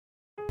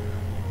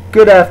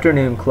Good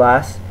afternoon,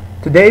 class.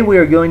 Today we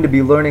are going to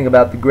be learning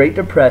about the Great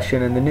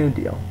Depression and the New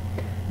Deal.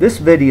 This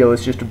video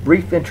is just a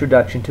brief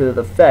introduction to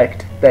the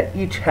effect that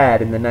each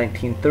had in the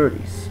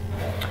 1930s.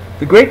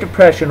 The Great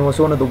Depression was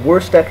one of the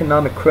worst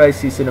economic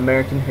crises in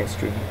American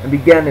history and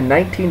began in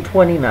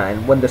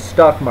 1929 when the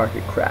stock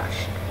market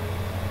crashed.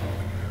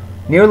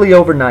 Nearly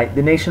overnight,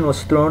 the nation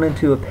was thrown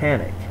into a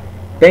panic.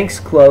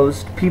 Banks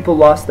closed, people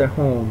lost their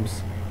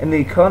homes, and the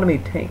economy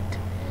tanked.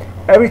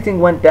 Everything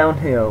went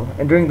downhill,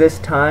 and during this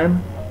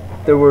time,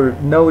 there were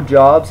no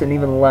jobs and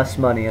even less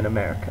money in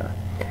America.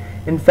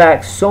 In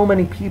fact, so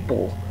many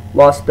people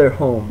lost their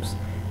homes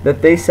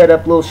that they set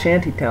up little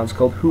shanty towns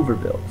called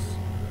Hoovervilles.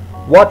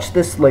 Watch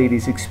this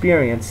lady's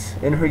experience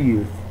in her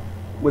youth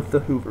with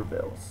the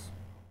Hoovervilles.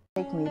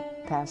 Take me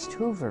past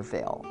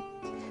Hooverville,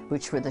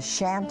 which were the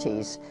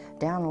shanties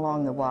down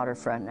along the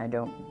waterfront. I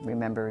don't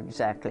remember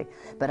exactly,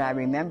 but I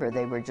remember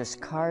they were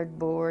just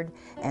cardboard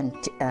and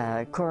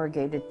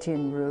corrugated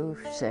tin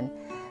roofs, and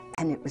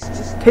it was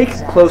just... Take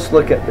a close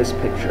look at this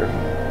picture.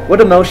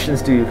 What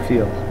emotions do you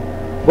feel?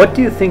 What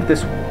do you think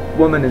this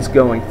woman is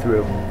going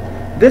through?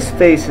 This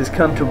face has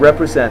come to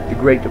represent the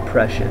Great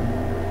Depression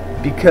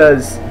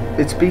because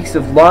it speaks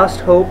of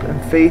lost hope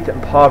and faith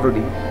and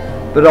poverty,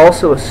 but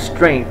also a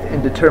strength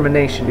and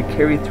determination to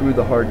carry through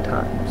the hard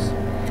times.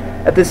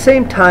 At the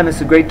same time as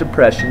the Great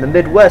Depression, the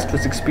Midwest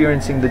was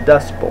experiencing the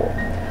Dust Bowl.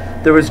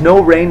 There was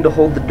no rain to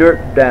hold the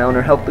dirt down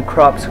or help the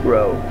crops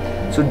grow,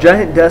 so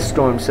giant dust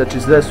storms such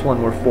as this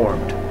one were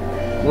formed.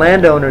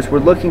 Landowners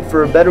were looking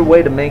for a better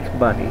way to make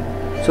money,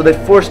 so they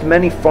forced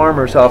many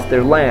farmers off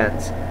their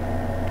lands.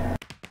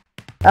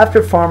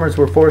 After farmers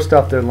were forced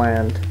off their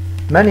land,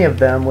 many of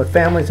them, with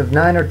families of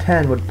 9 or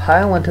 10, would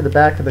pile into the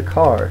back of the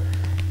car,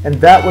 and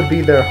that would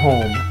be their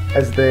home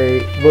as they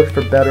looked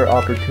for better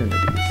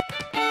opportunities.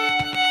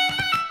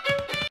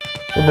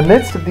 In the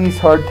midst of these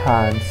hard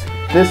times,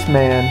 this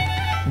man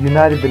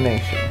united the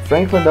nation.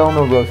 Franklin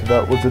Delano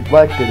Roosevelt was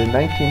elected in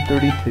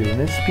 1932,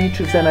 and his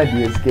speeches and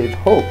ideas gave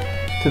hope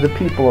to the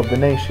people of the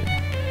nation.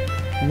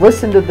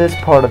 Listen to this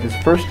part of his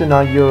first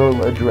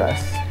inaugural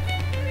address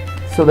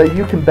so that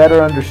you can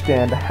better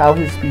understand how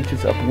his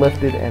speeches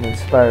uplifted and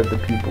inspired the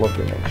people of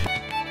the nation.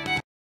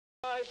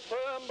 My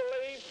firm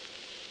belief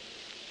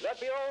that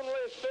the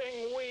only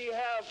thing we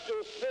have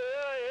to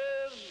fear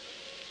is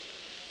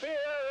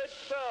fear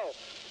itself.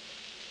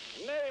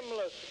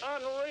 Nameless,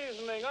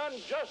 unreasoning,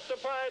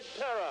 unjustified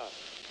terror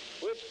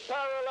which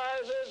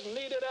paralyzes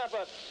needed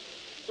efforts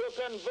to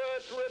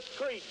convert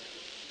retreat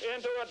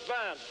into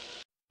advance.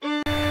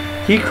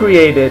 He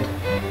created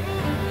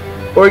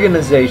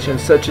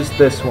organizations such as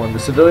this one, the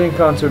Civilian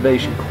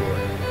Conservation Corps,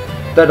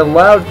 that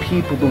allowed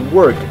people to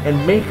work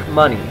and make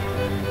money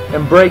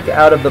and break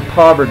out of the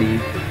poverty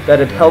that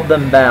had held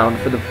them bound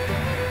for the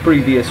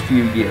previous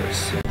few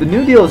years. The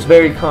New Deal is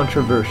very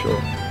controversial.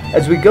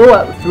 As we go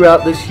out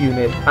throughout this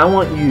unit, I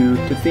want you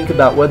to think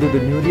about whether the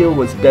New Deal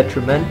was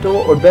detrimental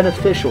or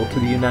beneficial to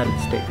the United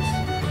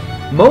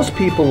States. Most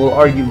people will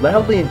argue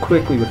loudly and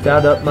quickly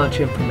without much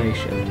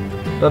information,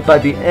 but by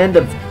the end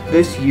of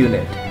this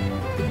unit,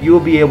 you will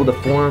be able to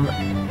form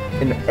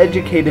an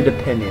educated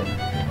opinion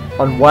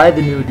on why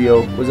the New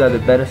Deal was either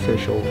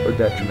beneficial or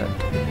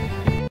detrimental.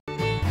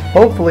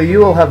 Hopefully you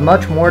will have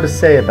much more to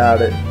say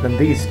about it than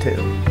these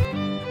two.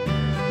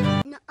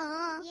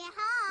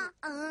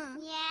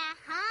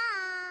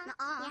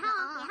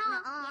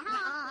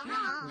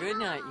 Good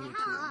night, you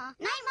two.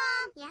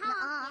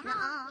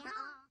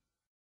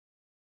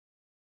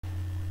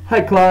 Hi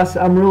class,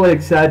 I'm really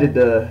excited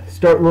to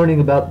start learning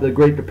about the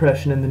Great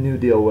Depression and the New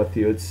Deal with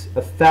you. It's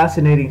a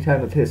fascinating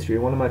time of history,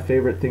 one of my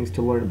favorite things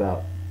to learn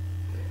about.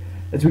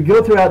 As we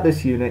go throughout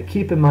this unit,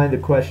 keep in mind the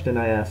question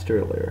I asked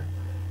earlier.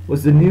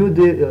 Was the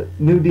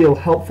New Deal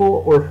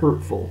helpful or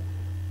hurtful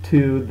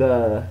to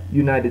the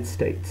United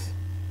States?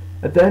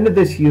 At the end of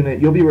this unit,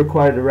 you'll be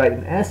required to write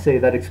an essay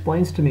that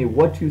explains to me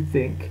what you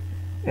think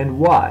and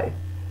why.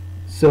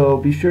 So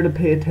be sure to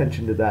pay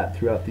attention to that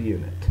throughout the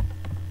unit.